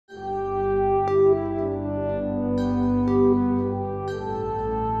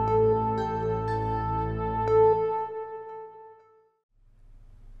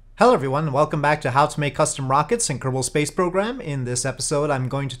Hello everyone, welcome back to How to Make Custom Rockets in Kerbal Space Program. In this episode I'm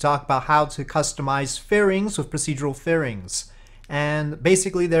going to talk about how to customize fairings with procedural fairings. And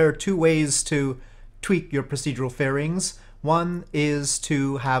basically there are two ways to tweak your procedural fairings. One is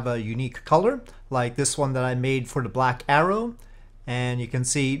to have a unique color, like this one that I made for the black arrow. And you can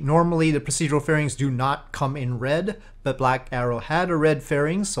see normally the procedural fairings do not come in red, but black arrow had a red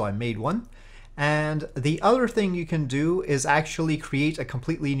fairing, so I made one. And the other thing you can do is actually create a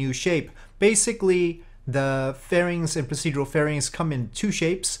completely new shape. Basically, the fairings and procedural fairings come in two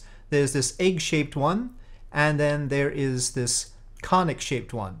shapes. There's this egg-shaped one, and then there is this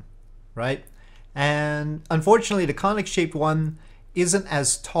conic-shaped one, right? And unfortunately, the conic-shaped one isn't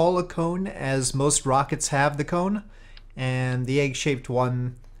as tall a cone as most rockets have the cone. And the egg-shaped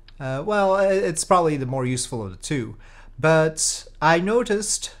one, well, it's probably the more useful of the two. But I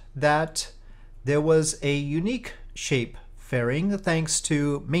noticed that there was a unique shape fairing thanks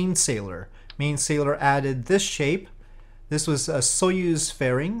to MainSailor. MainSailor added this shape. This was a Soyuz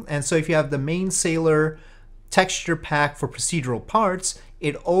fairing, and so if you have the MainSailor texture pack for procedural parts,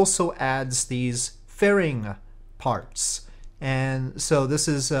 it also adds these fairing parts. And so this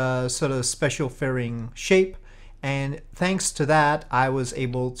is a sort of special fairing shape, and thanks to that I was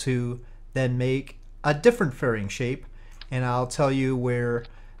able to then make a different fairing shape, and I'll tell you where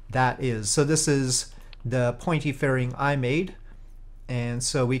that is. So this is the pointy fairing I made, and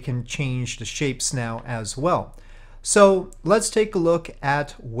so we can change the shapes now as well. So let's take a look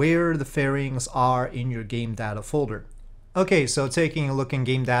at where the fairings are in your game data folder. Okay, so taking a look in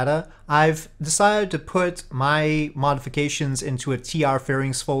game data, I've decided to put my modifications into a TR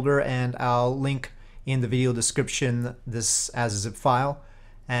fairings folder, and I'll link in the video description this as a zip file.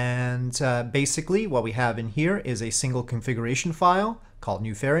 And basically what we have in here is a single configuration file called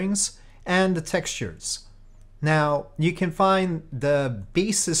new fairings and the textures. Now you can find the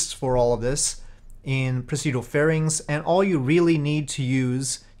basis for all of this in procedural fairings, and all you really need to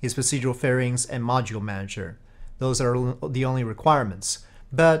use is procedural fairings and module manager. Those are the only requirements.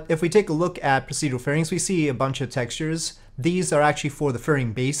 But if we take a look at procedural fairings, we see a bunch of textures. These are actually for the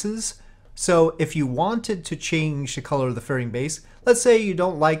fairing bases. So if you wanted to change the color of the fairing base, let's say you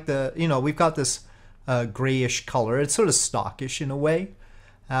don't like the, we've got this grayish color. It's sort of stockish in a way.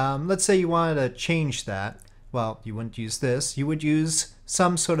 Let's say you wanted to change that. Well, you wouldn't use this. You would use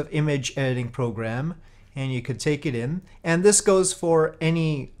some sort of image editing program, and you could take it in. And this goes for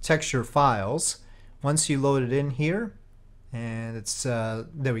any texture files. Once you load it in here, and it's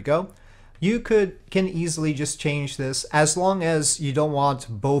there we go. You can easily just change this as long as you don't want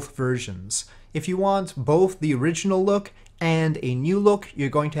both versions. If you want both the original look and a new look, you're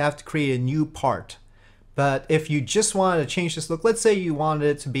going to have to create a new part. But if you just wanted to change this look, let's say you wanted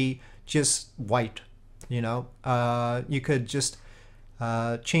it to be just white, you could just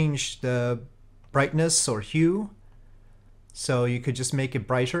change the brightness or hue. So you could just make it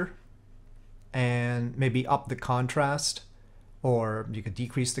brighter and maybe up the contrast, or you could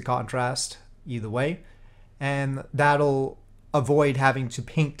decrease the contrast, either way. And that'll avoid having to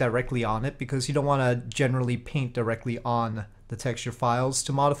paint directly on it, because you don't want to generally paint directly on the texture files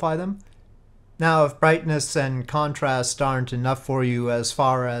to modify them. Now, if brightness and contrast aren't enough for you as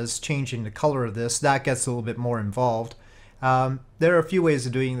far as changing the color of this, that gets a little bit more involved. There are a few ways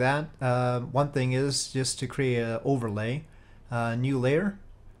of doing that. One thing is just to create an overlay, new layer.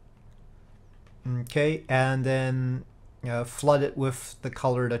 Okay, and then flood it with the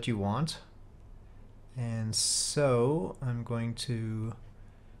color that you want. And so I'm going to,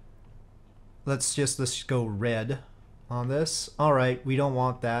 let's go red on this. All right, we don't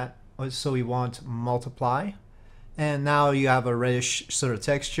want that. So we want multiply, and now you have a reddish sort of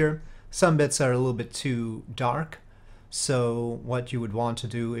texture. Some bits are a little bit too dark, so what you would want to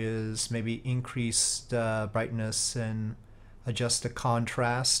do is maybe increase the brightness and adjust the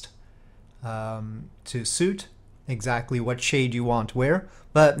contrast to suit exactly what shade you want where.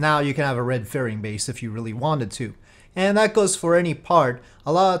 But now you can have a red fairing base if you really wanted to, and that goes for any part.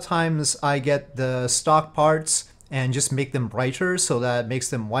 A lot of times I get the stock parts and just make them brighter so that it makes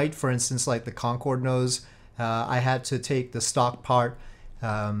them white. For instance, like the Concorde nose, I had to take the stock part.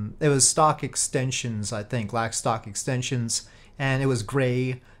 It was stock extensions, I think, lack stock extensions, and it was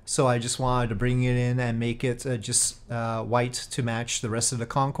gray. So I just wanted to bring it in and make it just white to match the rest of the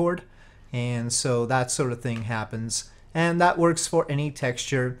Concorde. And so that sort of thing happens. And that works for any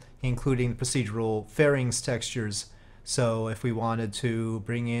texture, including procedural fairings textures. So if we wanted to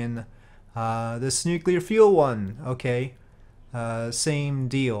bring in this nuclear fuel one, okay, same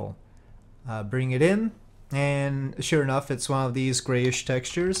deal. Bring it in, and sure enough, it's one of these grayish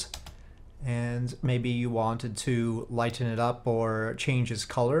textures. and maybe you wanted to lighten it up or change its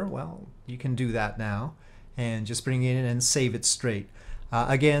color, well, you can do that now and just bring it in and save it straight.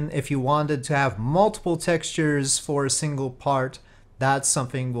 Again, if you wanted to have multiple textures for a single part, that's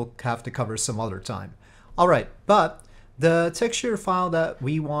something we'll have to cover some other time. Alright, but the texture file that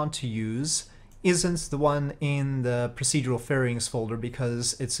we want to use isn't the one in the Procedural Fairings folder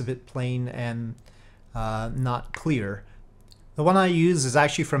because it's a bit plain and not clear. The one I use is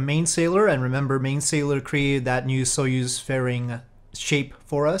actually from MainSailor, and remember MainSailor created that new Soyuz fairing shape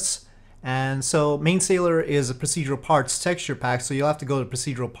for us. And so MainSailor is a procedural parts texture pack, so you'll have to go to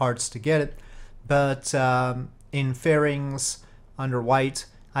procedural parts to get it. But in fairings under white,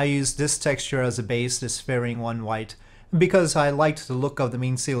 I use this texture as a base, this fairing 1 white, because I liked the look of the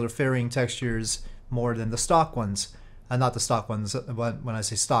MainSailor fairing textures more than the stock ones. Not the stock ones, but when I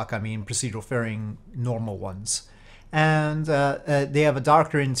say stock, I mean procedural fairing normal ones. And they have a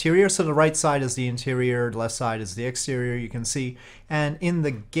darker interior, so the right side is the interior, the left side is the exterior, you can see. And in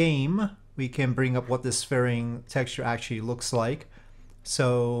the game, we can bring up what this fairing texture actually looks like.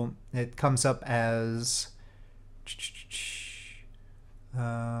 So it comes up as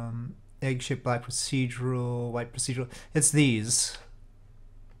egg-shaped black procedural, white procedural. It's these.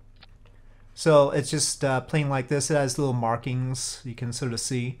 So it's just plain like this. It has little markings you can sort of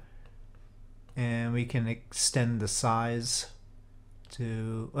see. And we can extend the size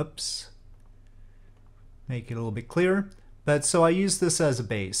to, oops, make it a little bit clearer. But so I use this as a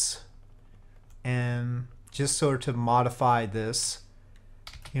base and just sort of modify this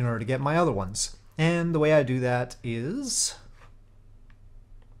in order to get my other ones. And the way I do that is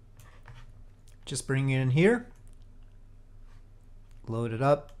just bring it in here, load it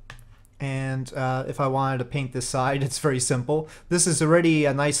up. And if I wanted to paint this side, it's very simple. This is already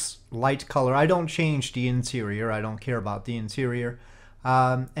a nice light color. I don't change the interior. I don't care about the interior.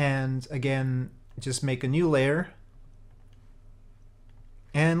 And again, just make a new layer.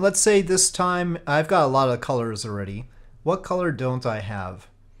 And let's say this time, I've got a lot of colors already. What color don't I have?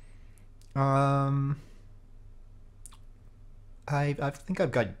 I think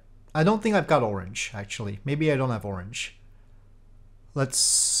I've got, I don't think I've got orange, actually. Maybe I don't have orange.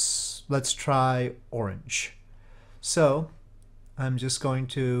 Let's try orange. So I'm just going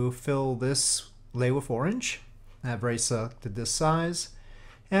to fill this layer with orange. I've already selected this size.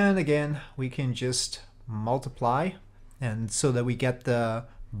 And again, we can just multiply, and so that we get the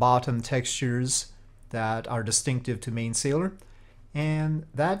bottom textures that are distinctive to MainSailor. And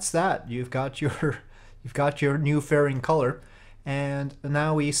that's that. You've got your new fairing color. And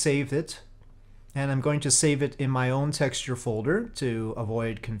now we saved it. And I'm going to save it in my own texture folder to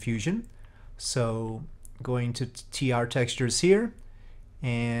avoid confusion. So going to TR textures here,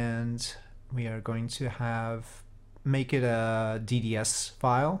 and we are going to make it a DDS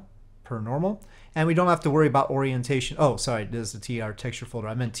file per normal. And we don't have to worry about orientation. Oh, sorry, this is the TR texture folder.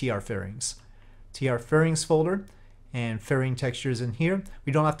 I meant TR fairings. TR fairings folder and fairing textures in here.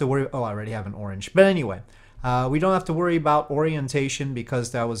 We don't have to worry, oh, I already have an orange. But anyway, we don't have to worry about orientation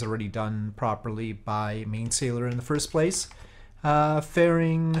because that was already done properly by MainSailor in the first place.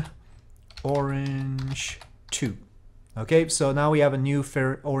 Fairing orange 2. Okay, so now we have a new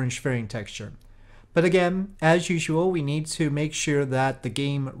orange fairing texture. But again, as usual, we need to make sure that the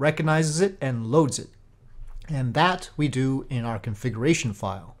game recognizes it and loads it. And that we do in our configuration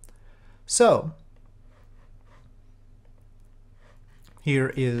file. So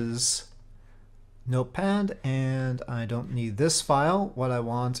here is Notepad, and I don't need this file. What I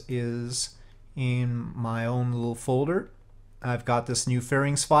want is in my own little folder. I've got this new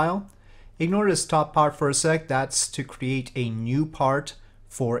fairings file. Ignore this top part for a sec. That's to create a new part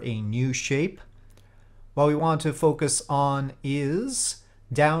for a new shape. What we want to focus on is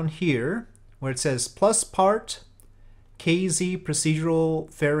down here where it says plus part KZ procedural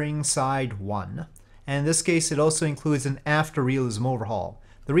fairing side 1. And in this case, it also includes an after realism overhaul.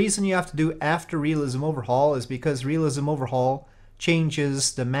 The reason you have to do after realism overhaul is because realism overhaul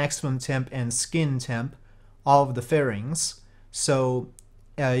changes the maximum temp and skin temp of the fairings. So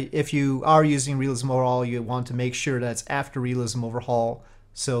if you are using realism overhaul, you want to make sure that's after realism overhaul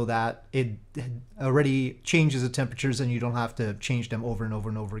so that it already changes the temperatures and you don't have to change them over and over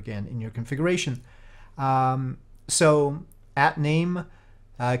and over again in your configuration. So at name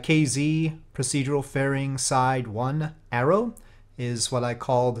KZ procedural fairing side 1 arrow is what I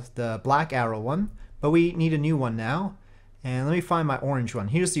called the black arrow one, but we need a new one now. And let me find my orange one.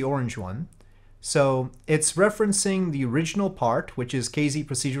 Here's the orange one. So it's referencing the original part, which is KZ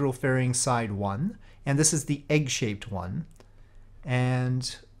procedural fairing side 1, and this is the egg-shaped one.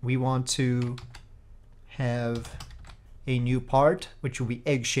 And we want to have a new part, which will be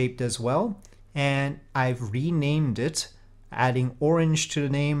egg-shaped as well. And I've renamed it, adding orange to the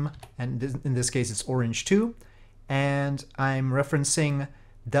name, and in this case it's orange 2. And I'm referencing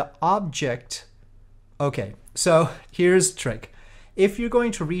the object. Okay, so here's the trick. If you're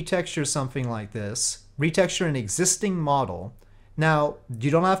going to retexture something like this, retexture an existing model. Now,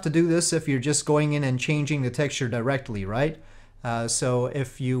 you don't have to do this if you're just going in and changing the texture directly, right? So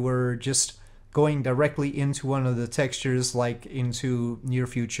if you were just going directly into one of the textures, like into near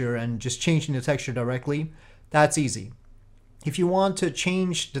future, and just changing the texture directly, that's easy. If you want to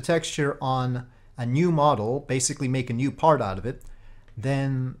change the texture on a new model, basically make a new part out of it,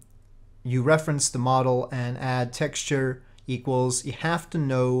 then you reference the model and add texture equals, you have to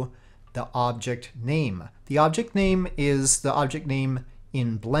know the object name. The object name is the object name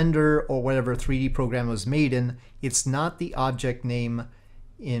in Blender or whatever 3D program was made in. It's not the object name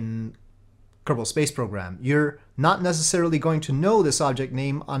in Kerbal Space Program. You're not necessarily going to know this object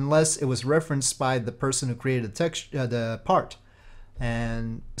name unless it was referenced by the person who created the part.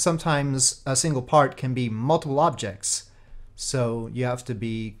 And sometimes a single part can be multiple objects, so you have to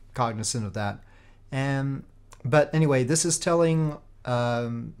be cognizant of that. But anyway, this is telling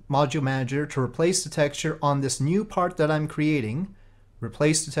Module Manager to replace the texture on this new part that I'm creating.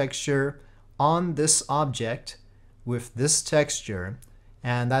 Replace the texture on this object with this texture,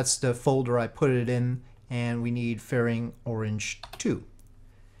 and that's the folder I put it in, and we need fairing orange 2.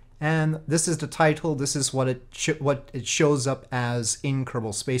 And this is the title. This is what it shows up as in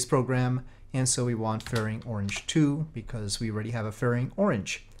Kerbal Space Program, and so we want fairing orange 2 because we already have a fairing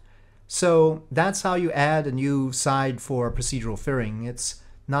orange. So that's how you add a new side for procedural fairing. It's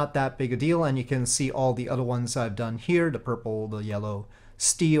not that big a deal, and you can see all the other ones I've done here, the purple, the yellow,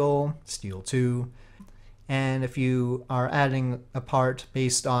 steel 2. And if you are adding a part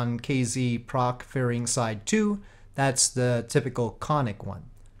based on KZ proc fairing side 2, that's the typical conic one.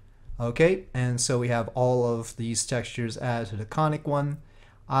 Okay, and so we have all of these textures added to the conic one.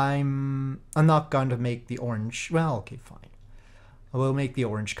 I'm not going to make the orange, well, okay, fine. We'll make the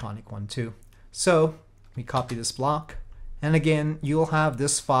orange conic one too. So we copy this block, and again, you'll have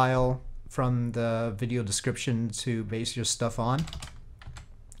this file from the video description to base your stuff on.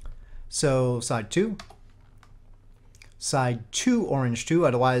 So side 2 orange 2,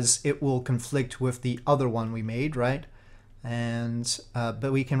 otherwise it will conflict with the other one we made, right? And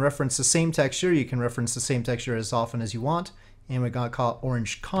but we can reference the same texture. You can reference the same texture as often as you want, and we're going to call it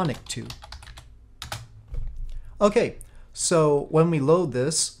orange conic 2. Okay, so when we load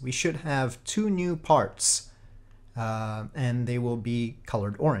this, we should have 2 new parts, and they will be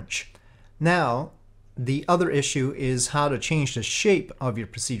colored orange. Now, the other issue is how to change the shape of your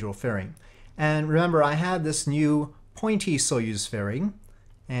procedural fairing. And remember, I had this new pointy Soyuz fairing,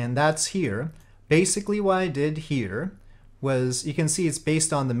 and that's here. Basically what I did here was, you can see it's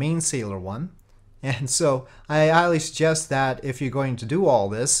based on the MainSailor one. And so I highly suggest that if you're going to do all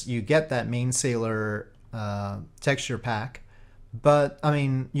this, you get that MainSailor texture pack. But I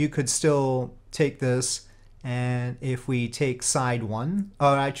mean, you could still take this, and if we take side 1,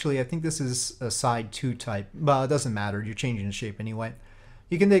 or actually I think this is a side 2 type, but it doesn't matter, you're changing the shape anyway.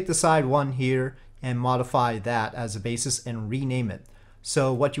 You can take the side 1 here and modify that as a basis and rename it.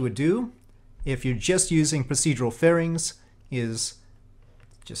 So what you would do if you're just using procedural fairings is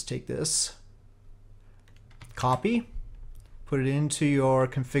just take this, copy, put it into your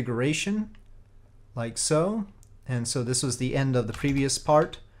configuration like so. And so this was the end of the previous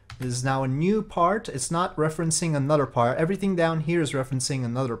part. This is now a new part. It's not referencing another part. Everything down here is referencing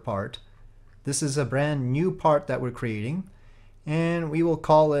another part. This is a brand new part that we're creating, and we will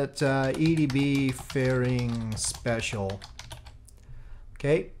call it EDB Fairing Special.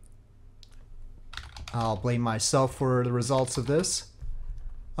 Okay. I'll blame myself for the results of this.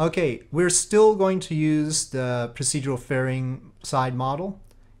 Okay, we're still going to use the procedural fairing side model,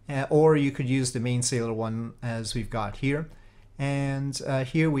 or you could use the MainSailor one as we've got here. And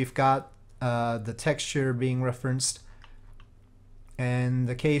here we've got the texture being referenced. In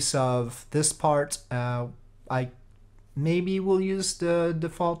the case of this part, I maybe will use the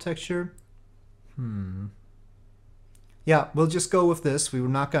default texture. Yeah, we'll just go with this. We're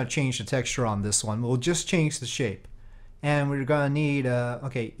not going to change the texture on this one. We'll just change the shape. And we're going to need,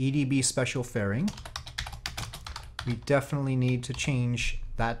 okay, EDB Special Fairing. We definitely need to change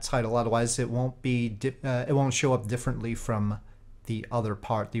that title, otherwise it won't be it won't show up differently from the other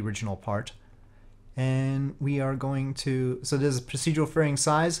part, the original part. And we are going to, so this is procedural fairing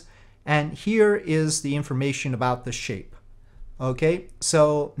size, and here is the information about the shape. Okay,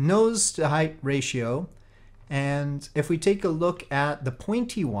 so nose to height ratio, and if we take a look at the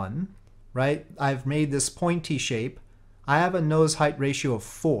pointy one, right, I've made this pointy shape. I have a nose height ratio of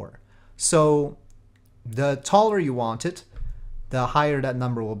 4. So the taller you want it, the higher that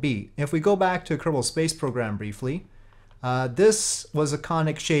number will be. If we go back to Kerbal Space Program briefly, this was a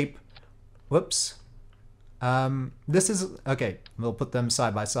conic shape. Whoops. This is, okay, we'll put them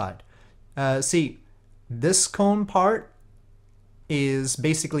side by side. See, this cone part is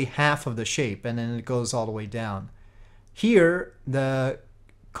basically half of the shape, and then it goes all the way down. Here, the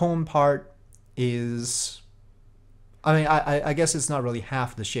cone part is, I mean, I guess it's not really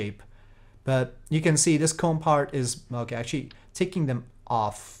half the shape, but you can see this cone part is, okay, actually taking them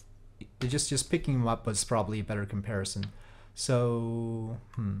off, just picking them up was probably a better comparison. So,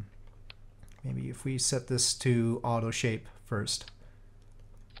 maybe if we set this to auto shape first.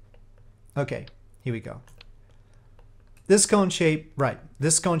 Okay, here we go. This cone shape, right,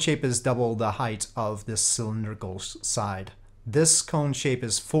 this cone shape is double the height of this cylindrical side. This cone shape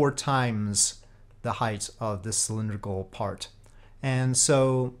is 4 times the height of this cylindrical part. And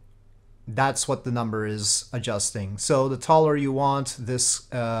so that's what the number is adjusting. So the taller you want this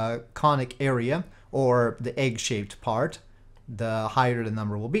conic area, or the egg-shaped part, the higher the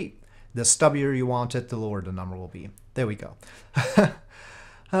number will be. The stubbier you want it, the lower the number will be. There we go.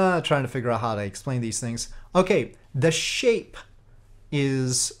 Trying to figure out how to explain these things. Okay, the shape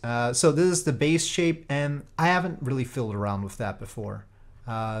is, so this is the base shape, and I haven't really filled around with that before.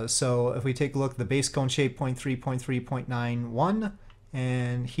 So if we take a look, the base cone shape 0.3, 0.3, 0.91,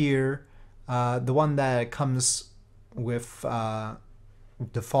 and here the one that comes with by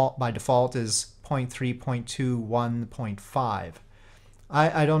default is 0.3, 0.2, 1.5.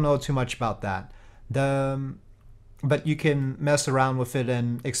 I don't know too much about that. But you can mess around with it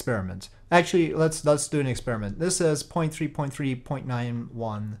and experiment. Actually, let's do an experiment. This says 0.3, 0.3,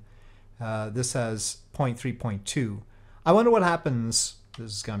 0.91. This has 0.3, 0.2. I wonder what happens.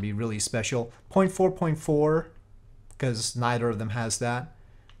 This is going to be really special. 0.4, 0.4, because neither of them has that.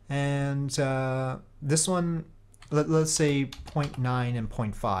 And this one, let's say 0.9 and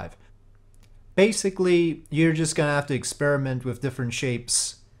 0.5. Basically, you're just going to have to experiment with different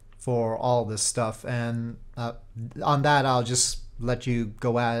shapes for all this stuff, and on that I'll just let you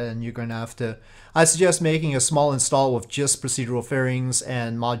go at it, and you're going to have to, I suggest making a small install with just procedural fairings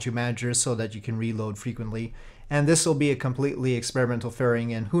and module manager so that you can reload frequently. And this will be a completely experimental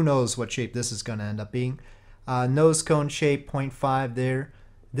fairing, and who knows what shape this is going to end up being. Nose cone shape 0.5 there.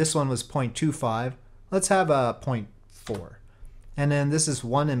 This one was 0.25. Let's have a 0.4. And then this is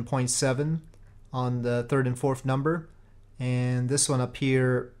 1 and 0.7 on the third and fourth number. And this one up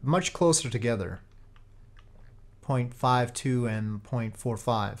here, much closer together, 0.52 and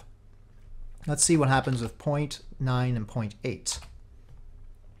 0.45. Let's see what happens with 0.9 and 0.8.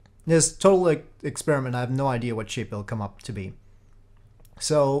 This total experiment, I have no idea what shape it'll come up to be.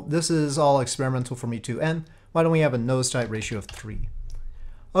 So this is all experimental for me too. And why don't we have a nose height ratio of 3?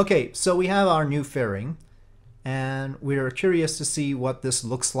 Okay, so we have our new fairing, and we're curious to see what this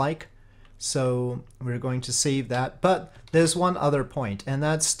looks like. So we're going to save that, but there's one other point, and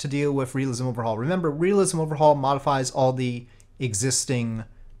that's to deal with Realism Overhaul. Remember, Realism Overhaul modifies all the existing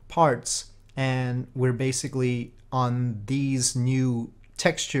parts, and we're basically on these new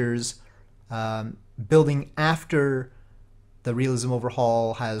textures building after the Realism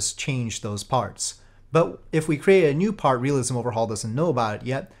Overhaul has changed those parts. But if we create a new part, Realism Overhaul doesn't know about it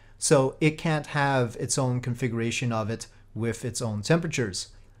yet, so it can't have its own configuration of it with its own temperatures.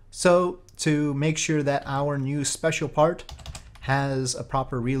 So to make sure that our new special part has a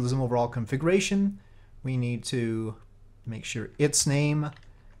proper Realism Overhaul configuration, we need to make sure its name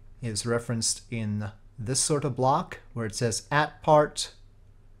is referenced in this sort of block where it says @part,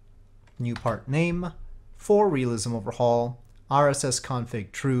 new part name, for Realism Overhaul, RSS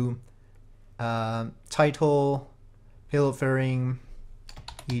config true, title, payload fairing,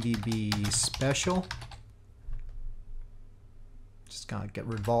 EDB special. Just gotta get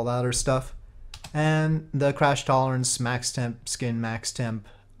rid of all that other stuff. And the crash tolerance, max temp, skin, max temp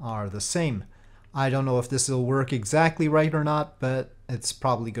are the same. I don't know if this will work exactly right or not, but it's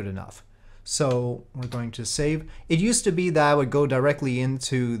probably good enough. So we're going to save. It used to be that I would go directly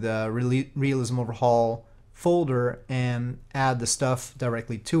into the Realism Overhaul folder and add the stuff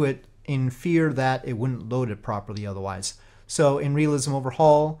directly to it in fear that it wouldn't load it properly otherwise. So in Realism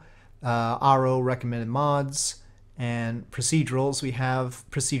Overhaul, RO recommended mods, and procedurals, we have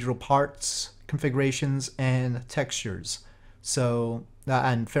procedural parts, configurations, and textures, so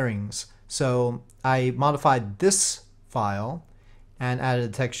and fairings. So I modified this file and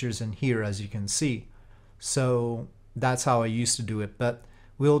added textures in here, as you can see. So that's how I used to do it, but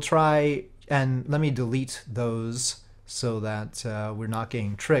we'll try, and let me delete those so that we're not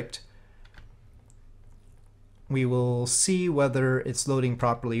getting tricked. we will see whether it's loading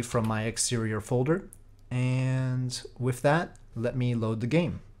properly from my exterior folder. And with that, let me load the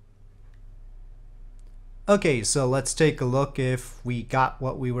game. Okay, so let's take a look if we got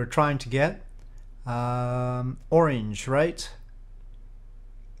what we were trying to get. Orange, right?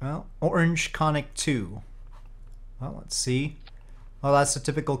 Well, orange conic 2. Well, let's see. Well, that's a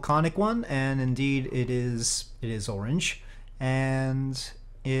typical conic one, and indeed it is orange. And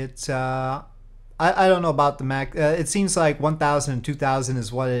it I don't know about the Mac. It seems like 1000 and 2000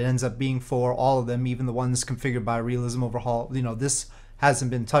 is what it ends up being for all of them, even the ones configured by Realism Overhaul. You know, this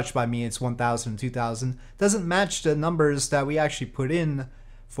hasn't been touched by me. It's 1000 and 2000. Doesn't match the numbers that we actually put in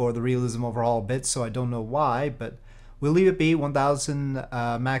for the Realism Overhaul bits, so I don't know why, but we'll leave it be. 1000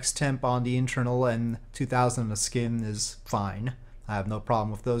 max temp on the internal and 2000 on the skin is fine. I have no problem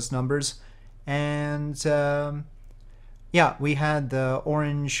with those numbers. And yeah, we had the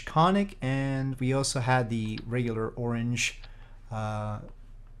orange conic, and we also had the regular orange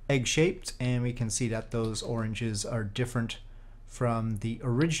egg-shaped, and we can see that those oranges are different from the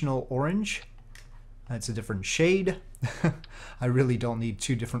original orange. It's a different shade. I really don't need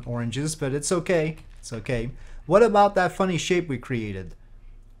two different oranges, but it's okay. It's okay. What about that funny shape we created?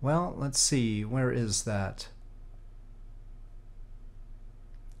 Well, let's see. Where is that?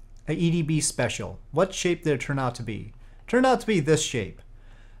 A EDB special. What shape did it turn out to be? Turned out to be this shape.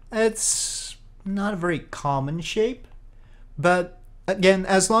 It's not a very common shape, but again,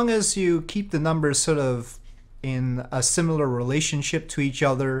 as long as you keep the numbers sort of in a similar relationship to each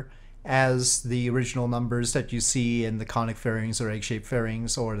other as the original numbers that you see in the conic fairings or egg-shaped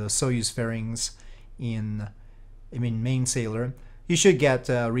fairings or the Soyuz fairings in MainSailor, you should get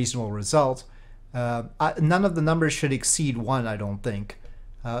a reasonable result. None of the numbers should exceed 1, I don't think.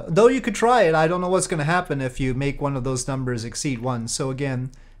 Though you could try it. I don't know what's going to happen if you make one of those numbers exceed 1. So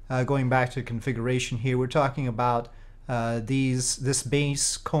again, going back to configuration here, we're talking about this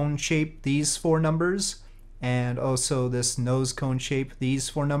base cone shape, these 4 numbers, and also this nose cone shape, these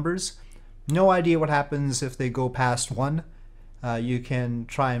 4 numbers. No idea what happens if they go past 1. You can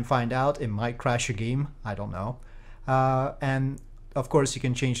try and find out. It might crash a game. I don't know. And of course, you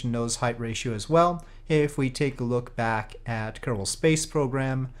can change the nose height ratio as well. If we take a look back at Kerbal Space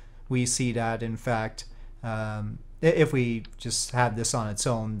Program, we see that in fact, if we just have this on its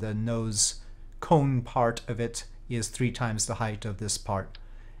own, the nose cone part of it is 3 times the height of this part.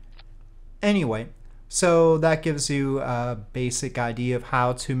 Anyway, so that gives you a basic idea of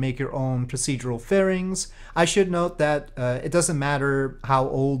how to make your own procedural fairings. I should note that it doesn't matter how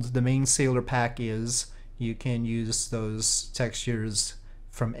old the MainSailor pack is. You can use those textures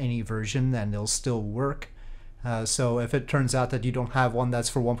from any version and they'll still work. So if it turns out that you don't have one that's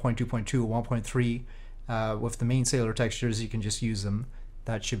for 1.2.2 or 1.3 with the MainSailor textures, you can just use them.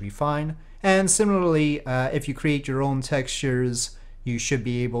 That should be fine. And similarly, if you create your own textures, you should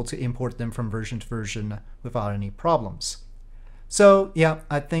be able to import them from version to version without any problems. So yeah,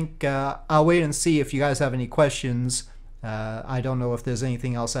 I think I'll wait and see if you guys have any questions. I don't know if there's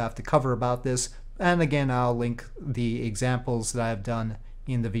anything else I have to cover about this. And again, I'll link the examples that I've done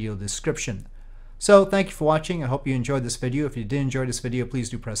in the video description. So thank you for watching. I hope you enjoyed this video. If you did enjoy this video, please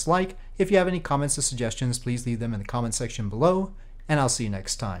do press like. If you have any comments or suggestions, please leave them in the comment section below, and I'll see you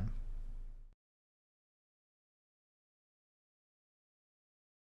next time.